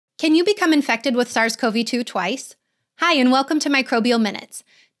Can you become infected with SARS-CoV-2 twice? Hi, and welcome to Microbial Minutes.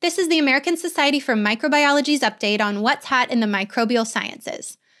 This is the American Society for Microbiology's update on what's hot in the microbial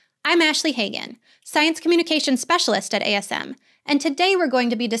sciences. I'm Ashley Hagan, Science Communication Specialist at ASM, and today we're going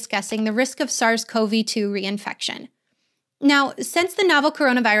to be discussing the risk of SARS-CoV-2 reinfection. Now, since the novel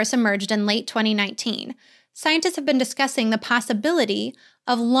coronavirus emerged in late 2019, scientists have been discussing the possibility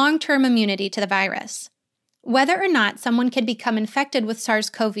of long-term immunity to the virus. Whether or not someone can become infected with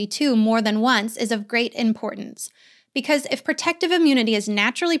SARS-CoV-2 more than once is of great importance, because if protective immunity is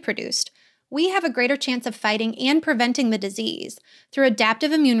naturally produced, we have a greater chance of fighting and preventing the disease through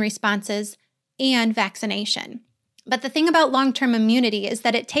adaptive immune responses and vaccination. But the thing about long-term immunity is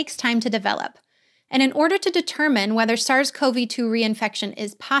that it takes time to develop. And in order to determine whether SARS-CoV-2 reinfection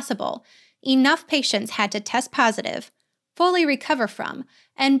is possible, enough patients had to test positive, fully recover from,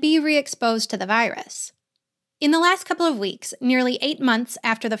 and be re-exposed to the virus. In the last couple of weeks, nearly 8 months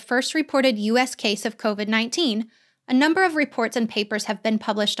after the first reported U.S. case of COVID-19, a number of reports and papers have been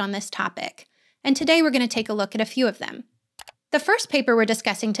published on this topic, and today we're going to take a look at a few of them. The first paper we're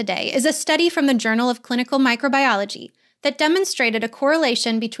discussing today is a study from the Journal of Clinical Microbiology that demonstrated a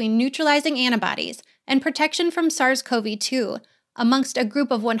correlation between neutralizing antibodies and protection from SARS-CoV-2 amongst a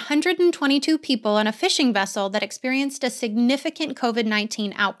group of 122 people on a fishing vessel that experienced a significant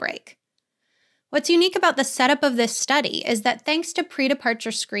COVID-19 outbreak. What's unique about the setup of this study is that thanks to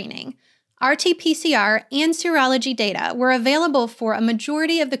pre-departure screening, RT-PCR and serology data were available for a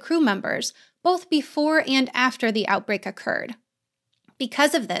majority of the crew members both before and after the outbreak occurred.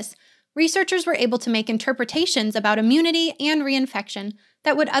 Because of this, researchers were able to make interpretations about immunity and reinfection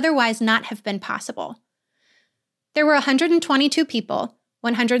that would otherwise not have been possible. There were 122 people,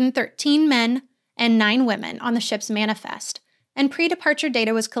 113 men, and 9 women on the ship's manifest, and pre-departure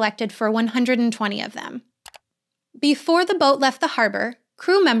data was collected for 120 of them. Before the boat left the harbor,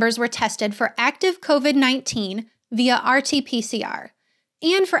 crew members were tested for active COVID-19 via RT-PCR,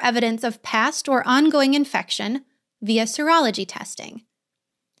 and for evidence of past or ongoing infection via serology testing.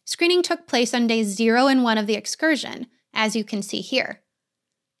 Screening took place on days 0 and 1 of the excursion, as you can see here.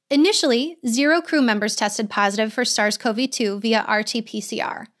 Initially, 0 crew members tested positive for SARS-CoV-2 via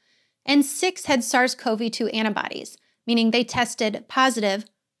RT-PCR, and 6 had SARS-CoV-2 antibodies, meaning they tested positive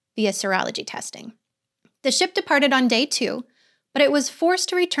via serology testing. The ship departed on day 2, but it was forced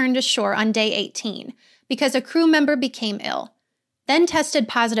to return to shore on day 18 because a crew member became ill, then tested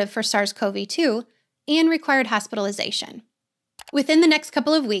positive for SARS-CoV-2 and required hospitalization. Within the next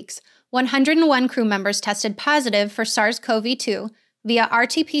couple of weeks, 101 crew members tested positive for SARS-CoV-2 via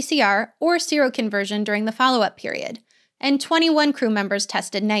RT-PCR or seroconversion during the follow-up period, and 21 crew members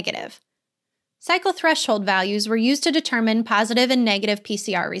tested negative. Cycle threshold values were used to determine positive and negative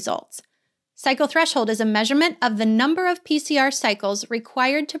PCR results. Cycle threshold is a measurement of the number of PCR cycles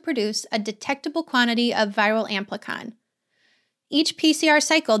required to produce a detectable quantity of viral amplicon. Each PCR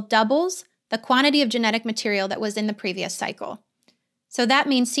cycle doubles the quantity of genetic material that was in the previous cycle. So that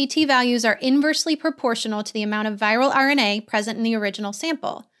means CT values are inversely proportional to the amount of viral RNA present in the original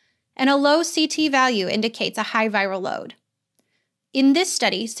sample, and a low CT value indicates a high viral load. In this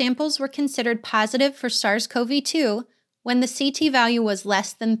study, samples were considered positive for SARS-CoV-2 when the CT value was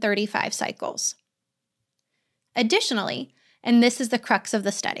less than 35 cycles. Additionally, and this is the crux of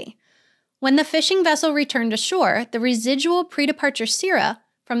the study, when the fishing vessel returned to shore, the residual pre-departure sera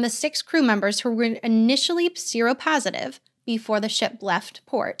from the 6 crew members who were initially seropositive before the ship left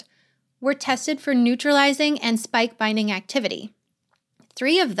port were tested for neutralizing and spike-binding activity.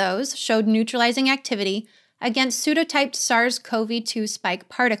 3 of those showed neutralizing activity against pseudotyped SARS-CoV-2 spike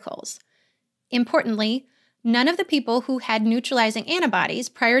particles. Importantly, none of the people who had neutralizing antibodies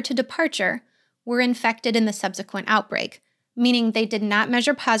prior to departure were infected in the subsequent outbreak, meaning they did not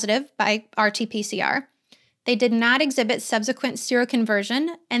measure positive by RT-PCR, they did not exhibit subsequent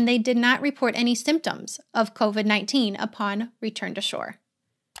seroconversion, and they did not report any symptoms of COVID-19 upon return to shore.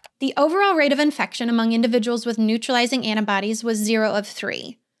 The overall rate of infection among individuals with neutralizing antibodies was 0 of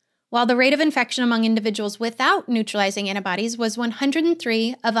 3. While the rate of infection among individuals without neutralizing antibodies was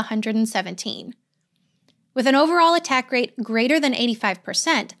 103 of 117. With an overall attack rate greater than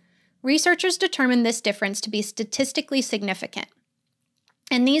 85%, researchers determined this difference to be statistically significant.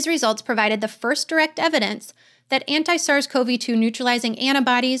 And these results provided the first direct evidence that anti-SARS-CoV-2 neutralizing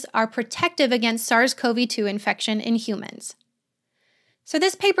antibodies are protective against SARS-CoV-2 infection in humans. So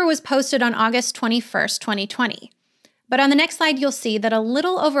this paper was posted on August 21st, 2020. But on the next slide, you'll see that a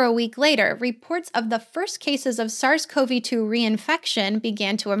little over a week later, reports of the first cases of SARS-CoV-2 reinfection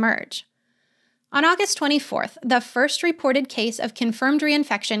began to emerge. On August 24th, the first reported case of confirmed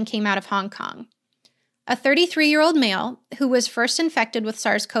reinfection came out of Hong Kong. A 33-year-old male who was first infected with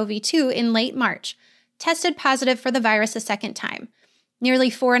SARS-CoV-2 in late March tested positive for the virus a second time, nearly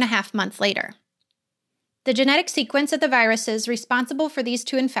 4.5 months later. The genetic sequence of the viruses responsible for these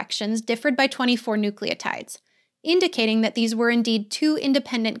two infections differed by 24 nucleotides, indicating that these were indeed two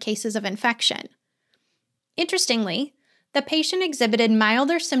independent cases of infection. Interestingly, the patient exhibited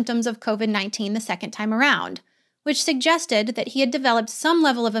milder symptoms of COVID-19 the second time around, which suggested that he had developed some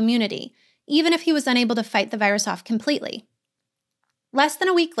level of immunity, even if he was unable to fight the virus off completely. Less than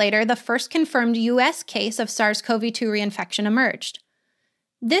a week later, the first confirmed U.S. case of SARS-CoV-2 reinfection emerged.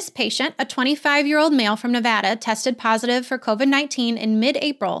 This patient, a 25-year-old male from Nevada, tested positive for COVID-19 in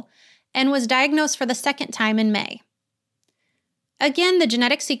mid-April and was diagnosed for the second time in May. Again, the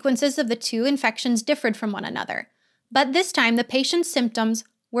genetic sequences of the two infections differed from one another, but this time the patient's symptoms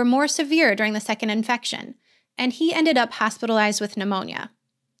were more severe during the second infection, and he ended up hospitalized with pneumonia.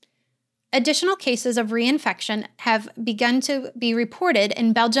 Additional cases of reinfection have begun to be reported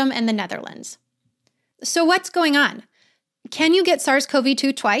in Belgium and the Netherlands. So what's going on? Can you get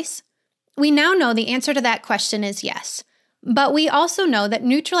SARS-CoV-2 twice? We now know the answer to that question is yes, but we also know that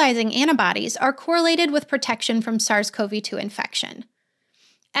neutralizing antibodies are correlated with protection from SARS-CoV-2 infection.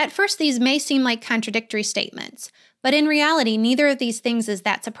 At first, these may seem like contradictory statements, but in reality, neither of these things is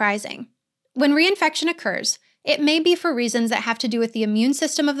that surprising. When reinfection occurs, it may be for reasons that have to do with the immune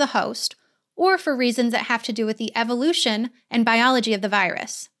system of the host, or for reasons that have to do with the evolution and biology of the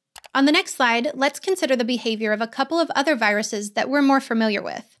virus. On the next slide, let's consider the behavior of a couple of other viruses that we're more familiar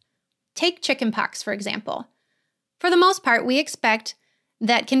with. Take chickenpox, for example. For the most part, we expect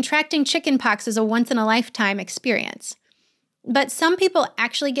that contracting chickenpox is a once-in-a-lifetime experience. But some people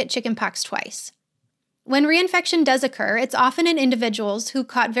actually get chickenpox twice. When reinfection does occur, it's often in individuals who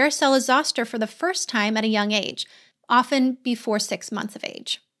caught varicella zoster for the first time at a young age, often before 6 months of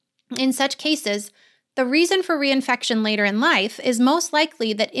age. In such cases, the reason for reinfection later in life is most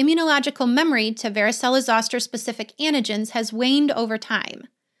likely that immunological memory to varicella zoster-specific antigens has waned over time.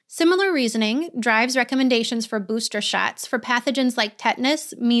 Similar reasoning drives recommendations for booster shots for pathogens like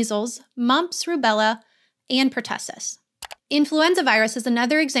tetanus, measles, mumps, rubella, and pertussis. Influenza virus is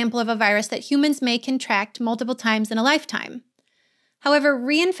another example of a virus that humans may contract multiple times in a lifetime. However,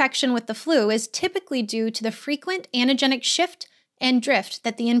 reinfection with the flu is typically due to the frequent antigenic shift and drift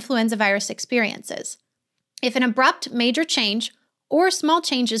that the influenza virus experiences. If an abrupt major change or small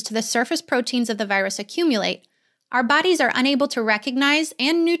changes to the surface proteins of the virus accumulate, our bodies are unable to recognize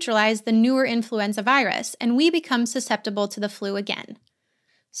and neutralize the newer influenza virus, and we become susceptible to the flu again.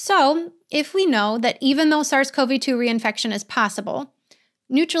 So, if we know that even though SARS-CoV-2 reinfection is possible,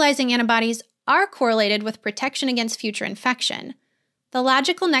 neutralizing antibodies are correlated with protection against future infection, the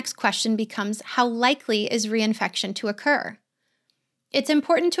logical next question becomes how likely is reinfection to occur? It's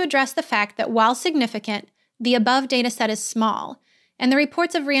important to address the fact that while significant, the above dataset is small, and the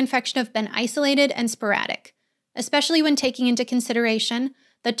reports of reinfection have been isolated and sporadic, especially when taking into consideration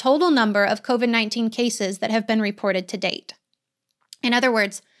the total number of COVID-19 cases that have been reported to date. In other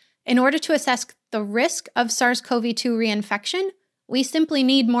words, in order to assess the risk of SARS-CoV-2 reinfection, we simply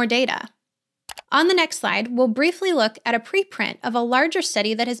need more data. On the next slide, we'll briefly look at a preprint of a larger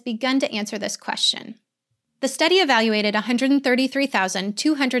study that has begun to answer this question. The study evaluated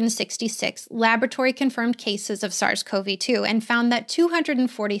 133,266 laboratory-confirmed cases of SARS-CoV-2 and found that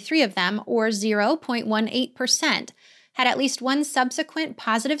 243 of them, or 0.18%, had at least one subsequent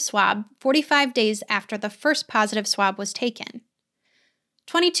positive swab 45 days after the first positive swab was taken.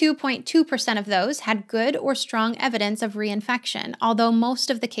 22.2% of those had good or strong evidence of reinfection, although most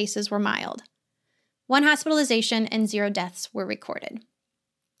of the cases were mild. 1 hospitalization and 0 deaths were recorded.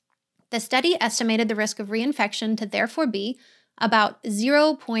 The study estimated the risk of reinfection to therefore be about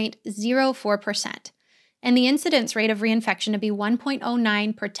 0.04%, and the incidence rate of reinfection to be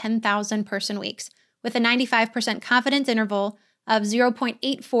 1.09 per 10,000 person weeks, with a 95% confidence interval of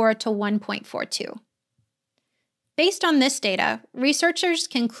 0.84 to 1.42. Based on this data, researchers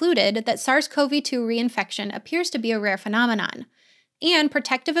concluded that SARS-CoV-2 reinfection appears to be a rare phenomenon, and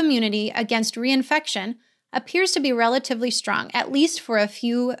protective immunity against reinfection appears to be relatively strong, at least for a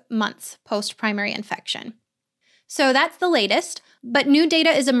few months post-primary infection. So that's the latest, but new data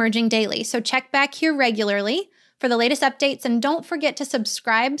is emerging daily, so check back here regularly for the latest updates, and don't forget to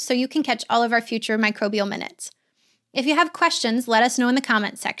subscribe so you can catch all of our future Microbial Minutes. If you have questions, let us know in the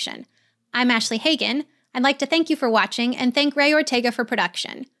comments section. I'm Ashley Hagen. I'd like to thank you for watching and thank Ray Ortega for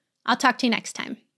production. I'll talk to you next time.